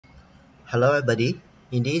Hello everybody,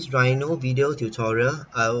 in this Rhino video tutorial,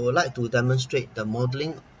 I would like to demonstrate the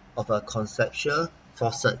modeling of a conceptual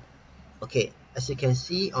faucet. Okay, as you can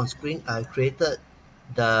see on screen, I created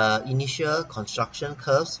the initial construction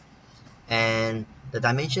curves and the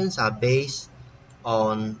dimensions are based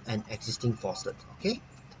on an existing faucet. Okay,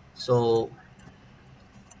 so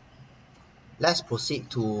let's proceed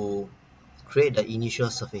to create the initial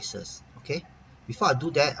surfaces. Okay, before I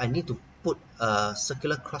do that, I need to put a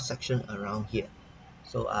circular cross section around here.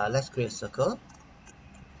 So let's create a circle.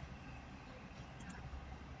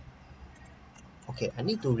 Okay, I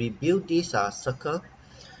need to rebuild this circle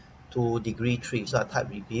to degree 3. So I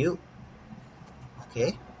type rebuild.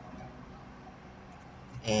 Okay,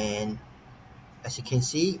 and as you can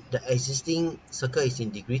see, the existing circle is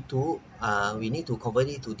in degree 2. We need to convert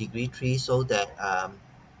it to degree 3 so that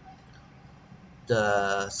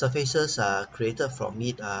the surfaces created from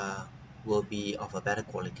it will be of a better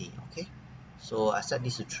quality. Okay, so I set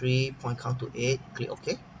this to 3, point count to 8, click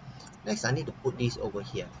OK. Next, I need to put this over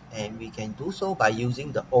here, and we can do so by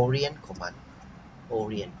using the orient command.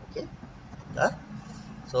 Orient, okay, enter.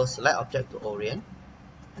 So select object to orient,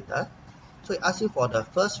 enter. So it asks you for the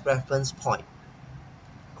first reference point.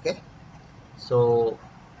 Okay, so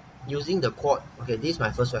using the chord, okay, this is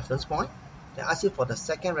my first reference point. Then ask you for the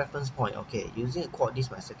second reference point. Okay, using the chord, this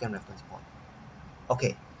is my second reference point.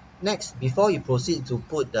 Okay, next, before you proceed to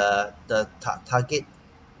put the target,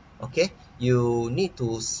 okay, you need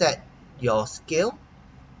to set your scale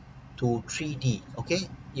to 3D. Okay,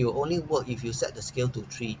 you only work if you set the scale to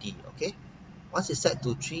 3D. Okay, once it's set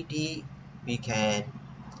to 3D, we can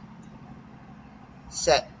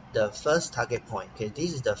set the first target point. Okay,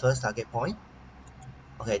 this is the first target point.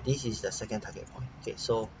 Okay, this is the second target point. Okay,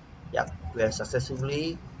 so yeah, we have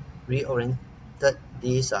successfully reoriented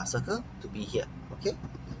this circle to be here. Okay,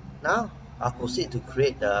 now I'll proceed to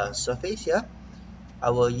create the surface here.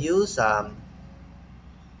 I will use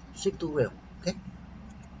sweep to rail. Okay,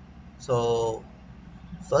 so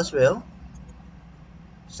first rail,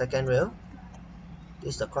 second rail,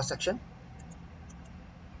 this is the cross section.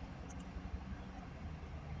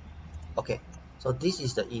 Okay, so this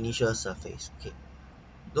is the initial surface. Okay,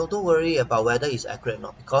 don't worry about whether it's accurate or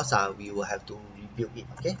not, because we will have to rebuild it.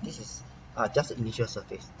 Okay, this is just the initial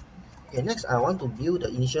surface. Okay, next I want to build the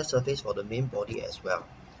initial surface for the main body as well.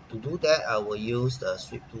 To do that, I will use the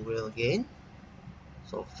sweep to rail again.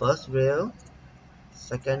 So first rail,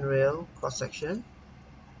 second rail, cross section.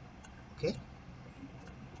 Okay,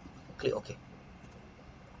 click OK.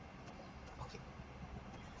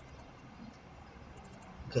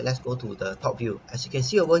 Okay, let's go to the top view. As you can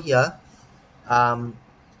see over here,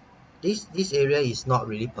 this area is not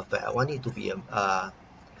really perfect. I want it to be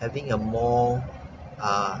having a more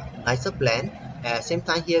nicer blend. At the same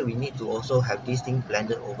time here, we need to also have this thing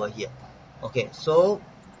blended over here. Okay, so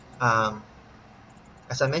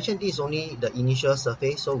as I mentioned, this is only the initial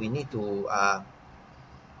surface, so we need to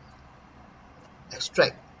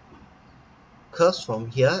extract curves from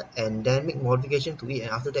here and then make modification to it,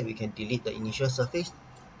 and after that we can delete the initial surface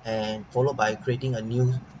and followed by creating a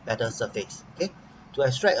new better surface. Okay, to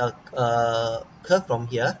extract a curve from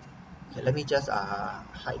here, okay, let me just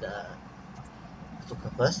hide the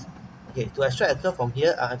isocurve first. Okay, to extract a curve from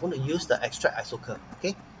here, I'm going to use the extract isocurve.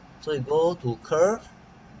 Okay, so you go to curve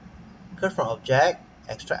from object,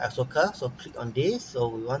 extract isocurve. So click on this. So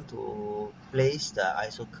we want to place the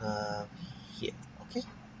isocurve here. Okay,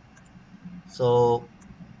 so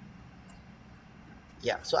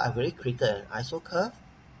yeah, so I've already created an isocurve,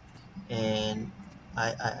 and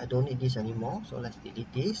I don't need this anymore, so let's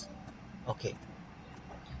delete this. Okay,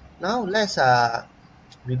 now let's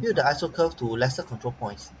rebuild the isocurve to lesser control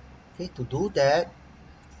points. Okay, to do that,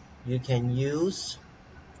 you can use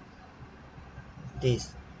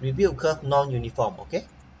this rebuild curve non-uniform. Okay,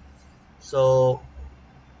 so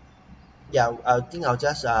yeah, I think I'll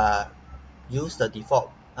just use the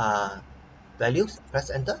default values, press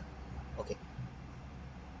enter. Okay,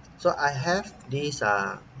 so I have this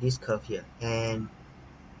curve here, and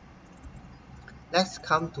let's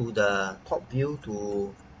come to the top view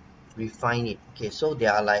to refine it. Okay, so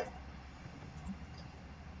there are like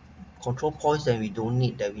control points that we don't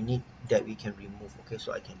need, that we can remove. Okay,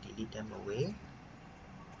 so I can delete them away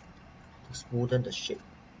to smoothen the shape.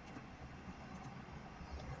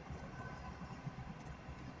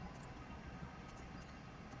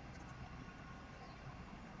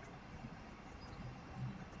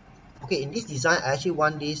 Okay, in this design, I actually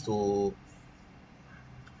want this to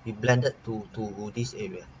be blended to this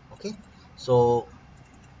area. Okay, so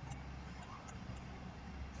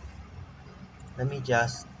let me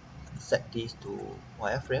just set this to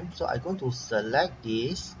wireframe. So I'm going to select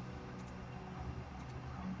this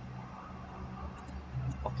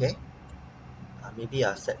Okay, maybe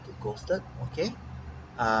I'll set to ghosted. Okay,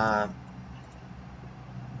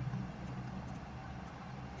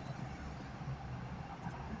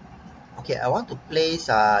 okay, I want to place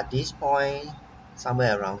this point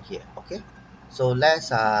somewhere around here. Okay, so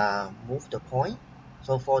let's move the point.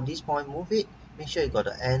 So for this point, move it. Make sure you got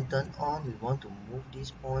the end turn on. We want to move this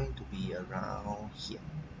point to be around here.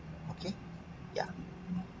 Okay, yeah,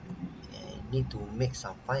 and need to make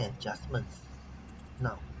some fine adjustments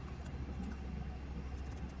now.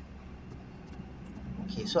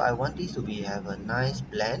 Okay, so I want this to be have a nice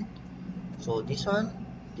blend. So this part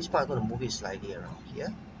I'm going to move it slightly around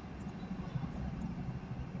here.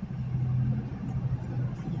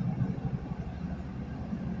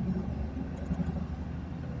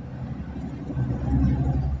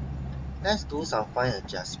 Let's do some fine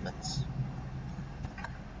adjustments.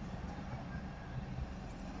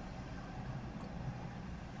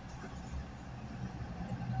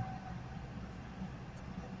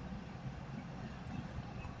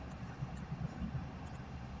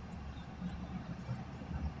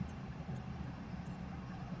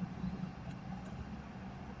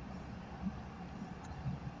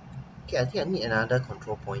 Okay, I think I need another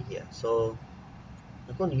control point here. So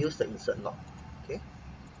I'm going to use the insert lock. Okay.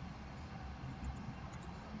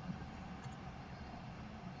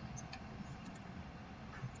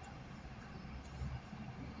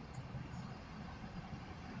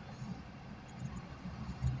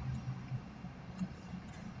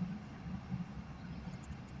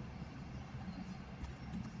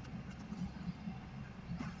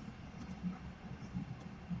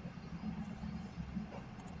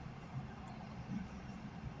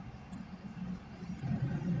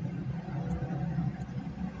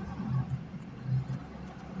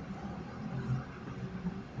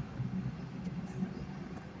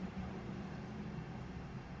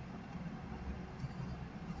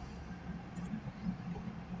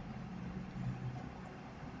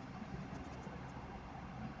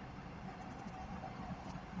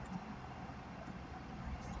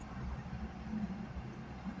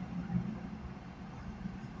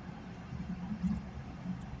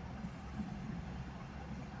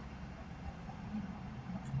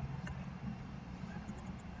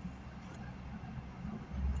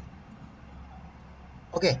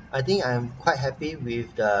 Okay, I think I'm quite happy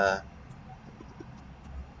with the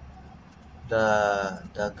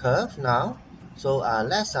curve now. So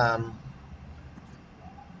let's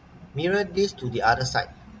mirror this to the other side.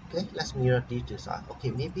 Okay, let's mirror this to the side.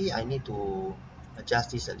 Okay, maybe I need to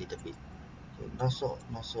adjust this a little bit. Okay, not so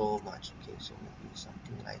much. Okay, so maybe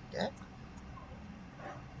something like that.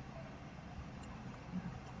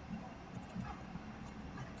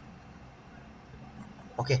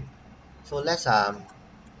 Okay, so let's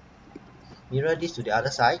mirror this to the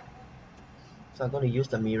other side. So I'm going to use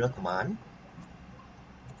the mirror command.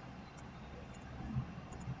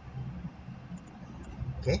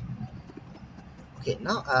 Okay. Okay,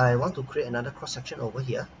 now I want to create another cross section over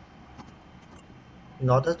here in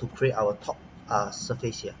order to create our top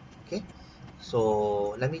surface here. Okay,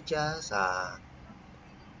 so let me just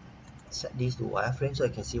set this to wireframe so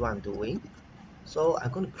you can see what I'm doing. So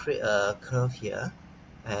I'm going to create a curve here,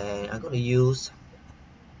 and I'm going to use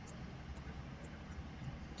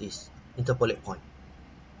this interpolate point.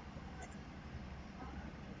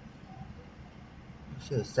 Make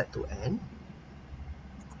sure it's set to N.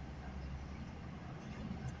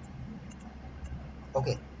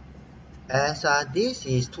 Okay, as this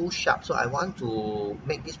is too sharp, so I want to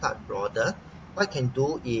make this part broader. What I can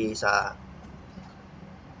do is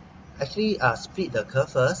actually split the curve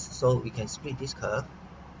first. So we can split this curve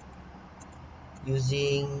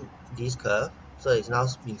using this curve. So it's now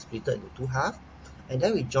being split into two halves, and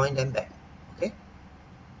then we join them back. Okay,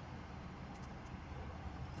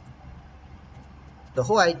 the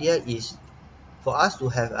whole idea is for us to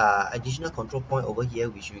have additional control point over here,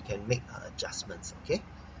 which we can make adjustments. Okay,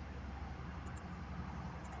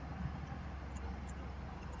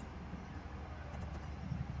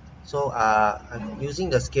 so I'm using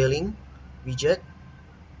the scaling widget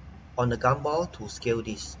on the gumball to scale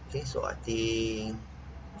this. Okay, so I think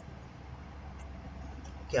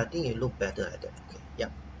it look better like that. Okay,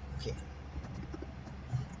 yep. Okay,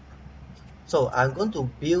 so I'm going to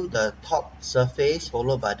build the top surface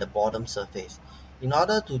followed by the bottom surface. In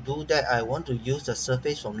order to do that, I want to use the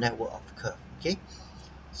surface from network of curve. Okay,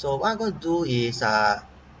 so what I'm going to do is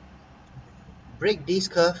break this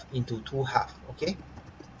curve into two halves. Okay,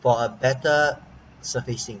 for a better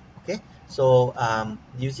surfacing. Okay, so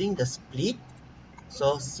using the split,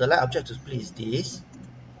 so select object to split is this,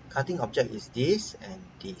 cutting object is this and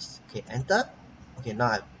this. Okay, enter. Okay,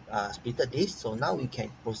 now splitted this. So now we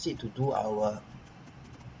can proceed to do our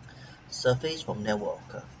surface from network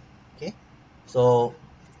curve. Okay, so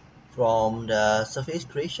from the surface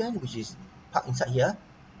creation, which is parked inside here,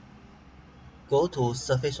 go to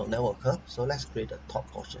surface from network curve. So let's create the top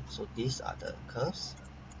portion. So these are the curves.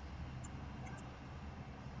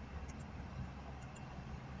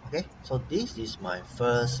 Okay, so this is my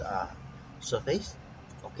first surface.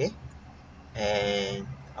 Okay, and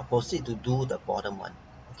I'll proceed to do the bottom one.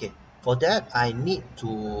 Okay, for that I need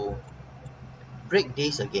to break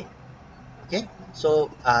this again. Okay,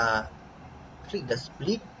 so click the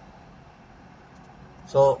split.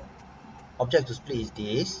 So object to split is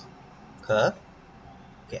this curve.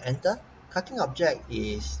 Okay, enter. Cutting object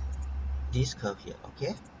is this curve here.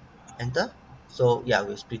 Okay, enter. So yeah,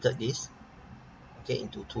 we splitted this, okay,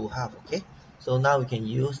 into two halves. Okay, so now we can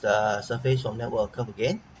use the surface from network curve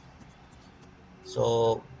again.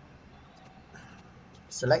 So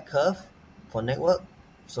select curve for network.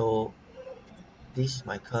 So this is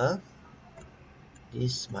my curve,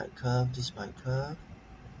 this is my curve, this is my curve,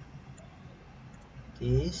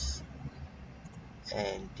 this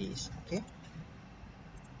and this. Okay,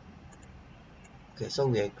 okay, so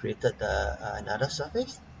we have created the another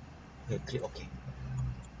surface. Okay, click OK.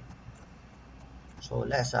 So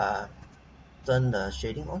let's turn the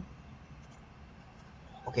shading on.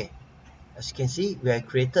 Okay, as you can see, we have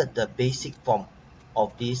created the basic form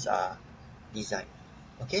of this design.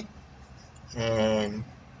 Okay, and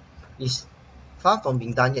it's far from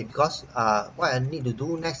being done yet, because what I need to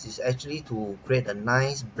do next is actually to create a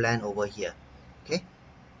nice blend over here. Okay,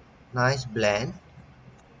 nice blend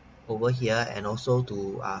over here, and also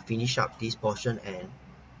to finish up this portion, and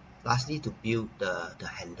lastly to build the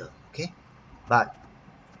handle. Okay, but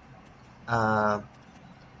I've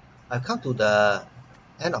come to the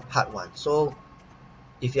end of part 1. So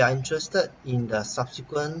if you are interested in the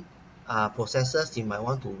subsequent processes, you might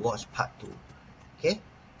want to watch part 2. Okay,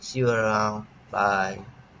 see you around. Bye.